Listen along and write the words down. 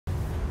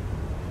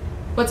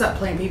What's up,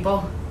 plant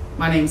people?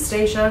 My name's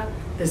Stacia.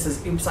 This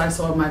is Oops, I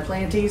Soiled My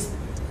Planties,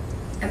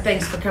 and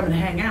thanks for coming to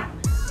hang out.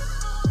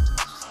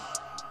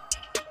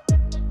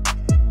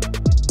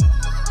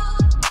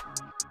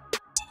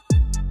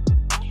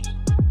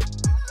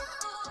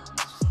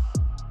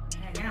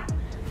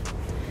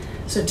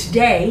 So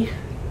today,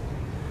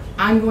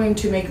 I'm going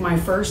to make my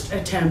first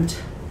attempt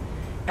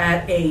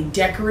at a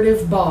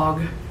decorative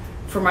bog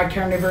for my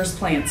carnivorous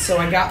plants. So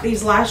I got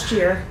these last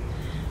year.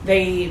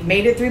 They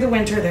made it through the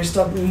winter. They're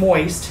still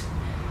moist.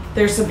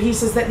 There's some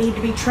pieces that need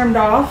to be trimmed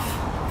off,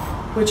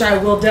 which I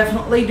will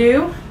definitely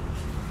do.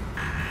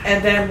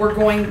 And then we're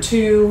going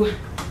to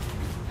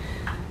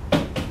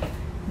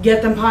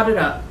get them potted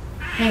up.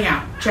 Hang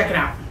out, check it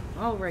out.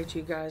 All right,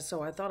 you guys,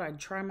 so I thought I'd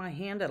try my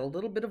hand at a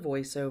little bit of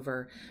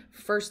voiceover.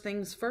 First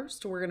things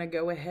first, we're gonna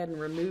go ahead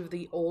and remove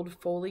the old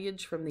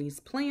foliage from these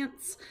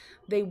plants.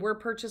 They were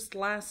purchased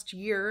last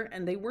year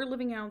and they were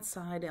living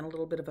outside in a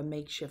little bit of a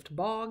makeshift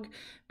bog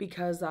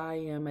because I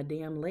am a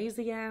damn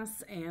lazy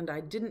ass and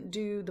I didn't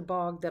do the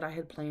bog that I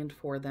had planned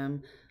for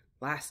them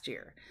last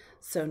year.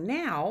 So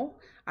now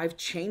I've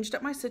changed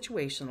up my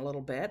situation a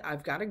little bit.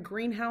 I've got a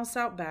greenhouse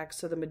out back,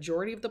 so the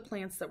majority of the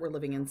plants that were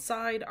living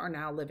inside are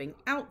now living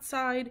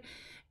outside,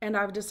 and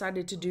I've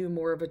decided to do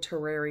more of a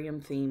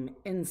terrarium theme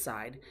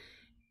inside.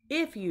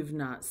 If you've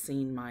not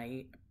seen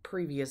my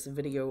previous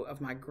video of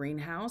my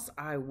greenhouse,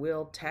 I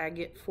will tag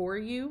it for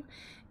you,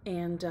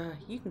 and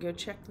you can go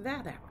check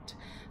that out.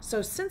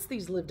 So since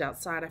these lived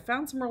outside, I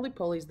found some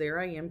roly-polies. There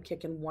I am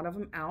kicking one of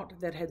them out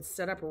that had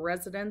set up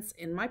residence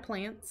in my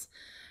plants.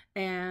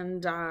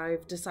 And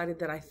I've decided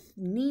that I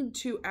need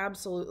to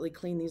absolutely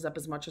clean these up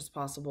as much as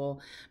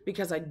possible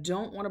because I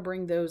don't want to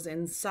bring those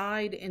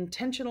inside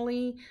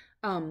unintentionally.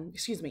 I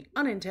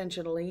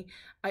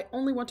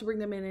only want to bring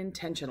them in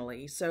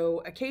intentionally.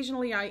 So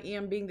occasionally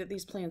being that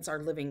these plants are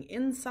living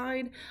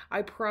inside,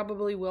 I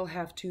probably will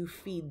have to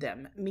feed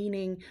them,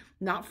 meaning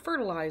not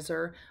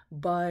fertilizer,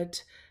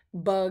 but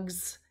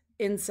bugs,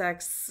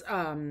 insects,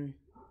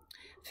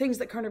 things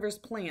that carnivorous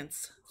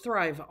plants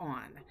thrive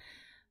on.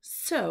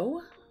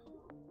 So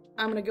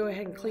I'm going to go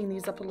ahead and clean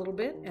these up a little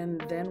bit, and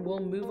then we'll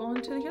move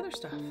on to the other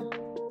stuff.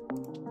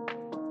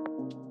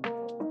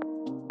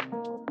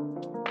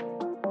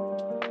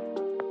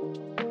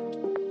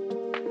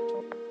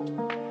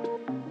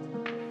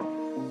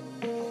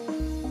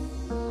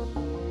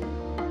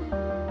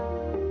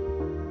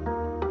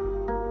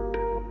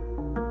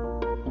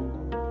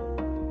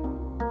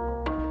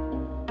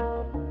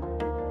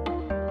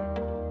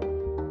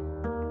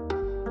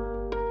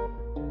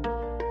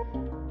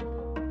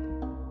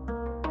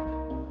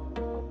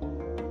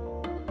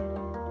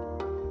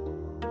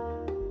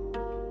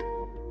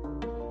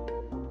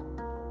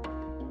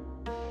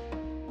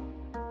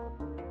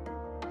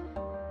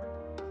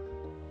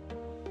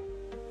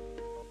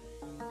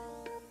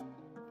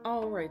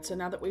 Alright, so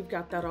now that we've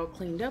got that all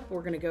cleaned up,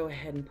 we're going to go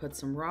ahead and put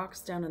some rocks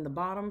down in the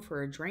bottom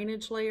for a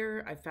drainage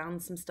layer. I found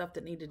some stuff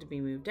that needed to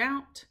be moved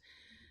out.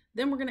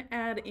 Then we're going to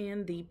add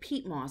in the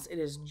peat moss. It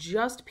is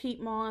just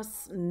peat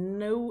moss,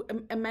 no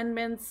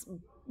amendments,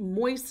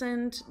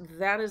 moistened,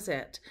 that is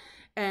it.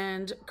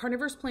 And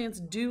carnivorous plants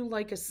do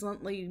like a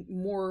slightly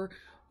more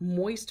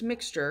moist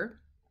mixture.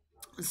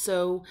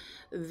 So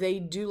they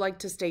do like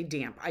to stay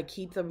damp. I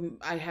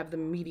have the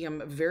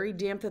medium very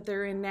damp that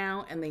they're in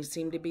now, and they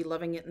seem to be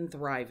loving it and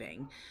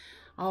thriving.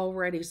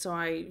 Alrighty, so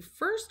I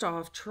first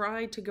off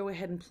tried to go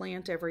ahead and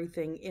plant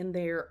everything in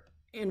there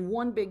in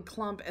one big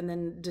clump and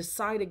then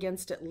decide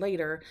against it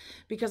later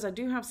because I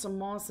do have some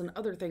moss and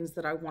other things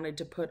that I wanted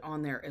to put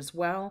on there as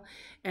well,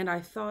 and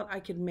I thought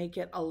I could make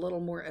it a little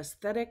more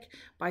aesthetic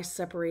by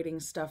separating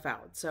stuff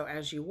out. So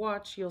as you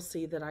watch, you'll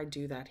see that I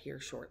do that here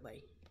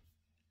shortly.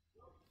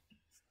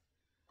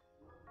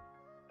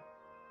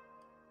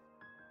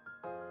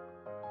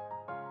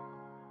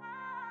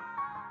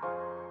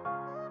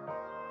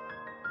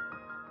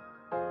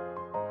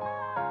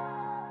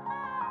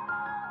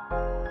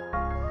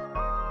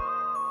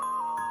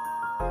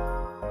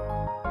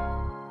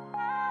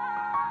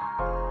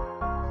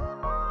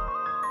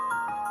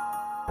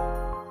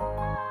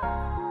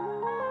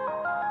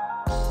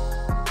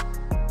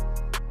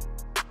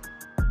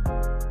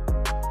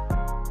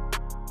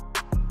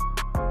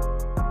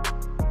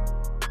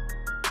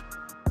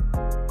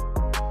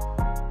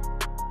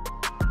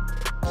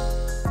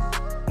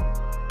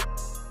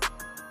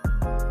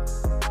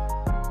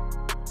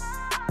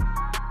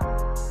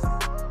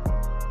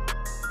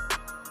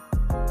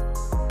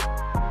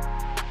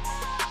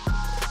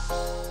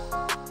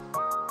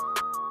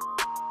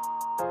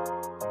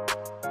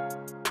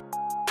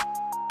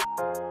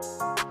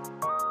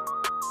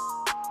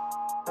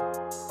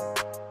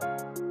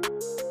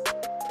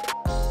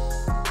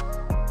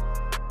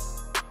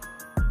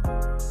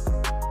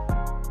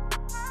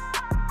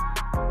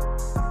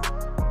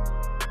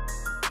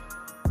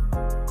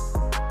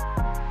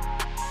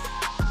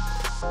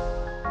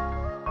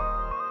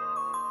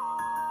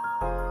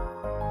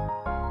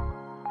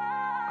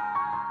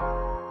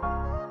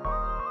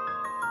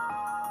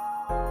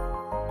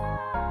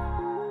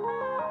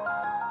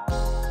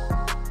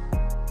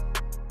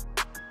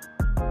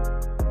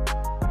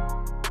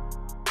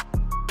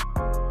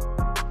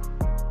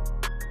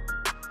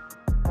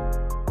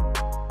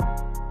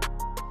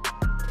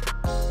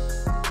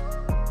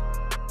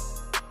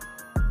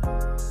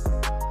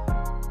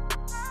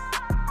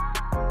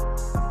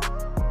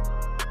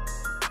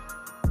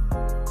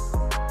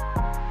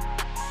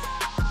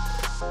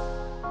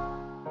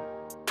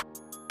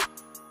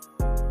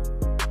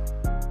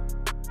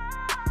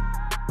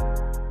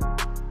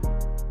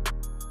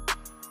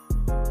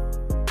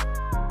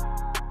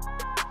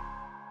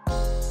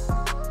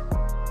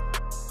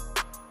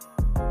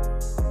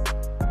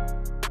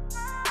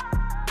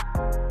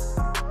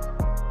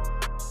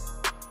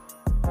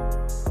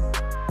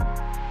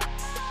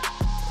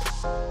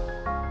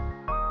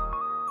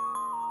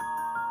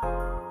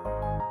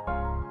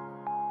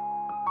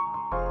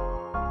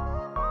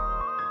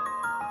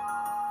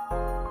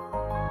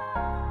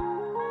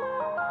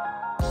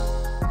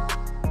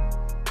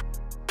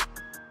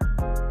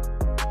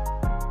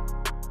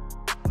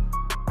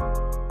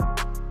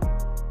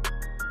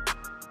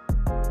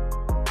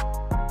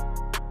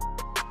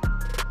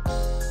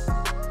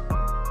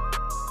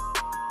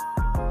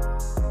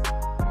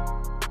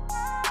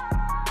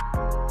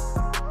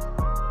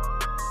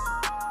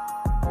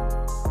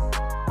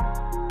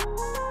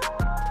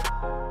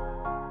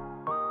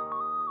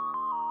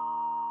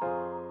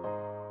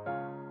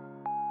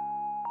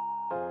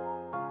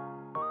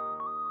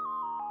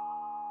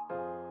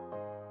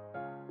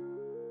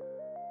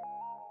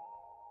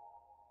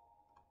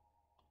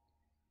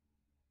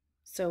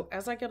 So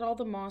as I got all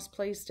the moss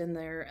placed in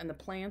there and the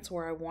plants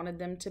where I wanted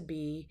them to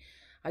be,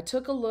 I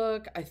took a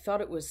look. I thought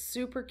it was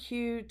super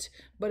cute,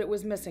 but it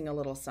was missing a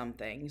little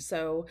something.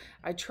 So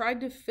I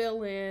tried to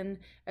fill in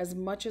as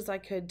much as I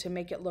could to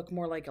make it look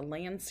more like a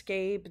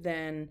landscape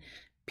than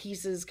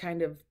pieces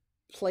kind of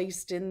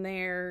placed in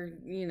there,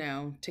 you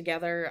know,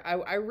 together.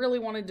 I really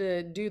wanted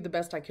to do the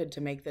best I could to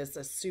make this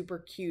a super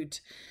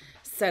cute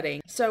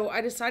setting. So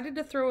I decided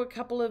to throw a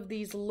couple of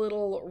these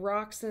little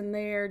rocks in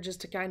there just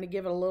to kind of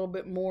give it a little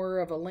bit more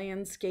of a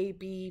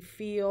landscapey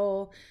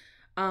feel.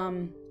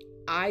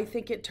 I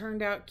think it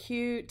turned out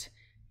cute.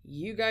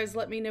 You guys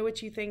let me know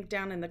what you think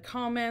down in the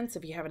comments.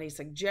 If you have any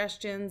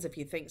suggestions, if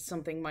you think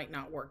something might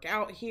not work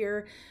out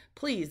here,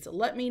 please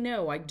let me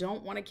know. I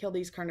don't want to kill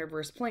these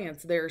carnivorous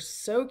plants. They're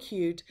so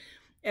cute.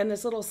 And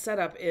this little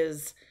setup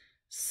is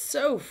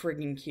so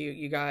friggin' cute,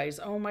 you guys.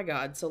 Oh my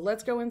God. So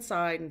let's go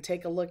inside and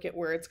take a look at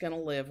where it's going to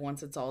live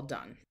once it's all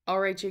done.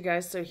 All right, you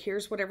guys. So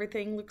here's what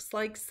everything looks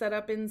like set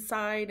up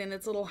inside in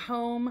its little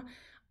home.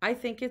 I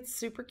think it's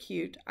super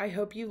cute. I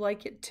hope you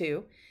like it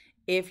too.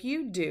 If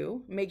you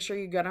do, make sure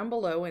you go down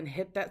below and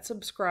hit that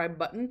subscribe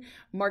button,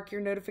 mark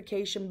your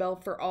notification bell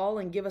for all,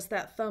 and give us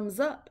that thumbs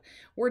up.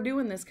 We're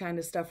doing this kind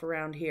of stuff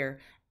around here.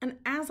 And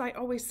as I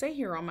always say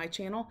here on my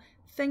channel,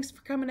 thanks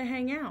for coming to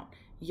hang out.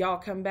 Y'all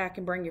come back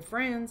and bring your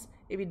friends.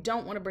 If you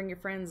don't want to bring your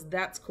friends,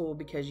 that's cool,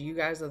 because you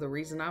guys are the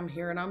reason I'm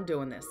here and I'm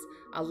doing this.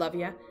 I love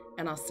you,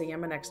 and I'll see you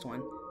in my next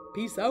one.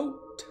 Peace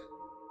out.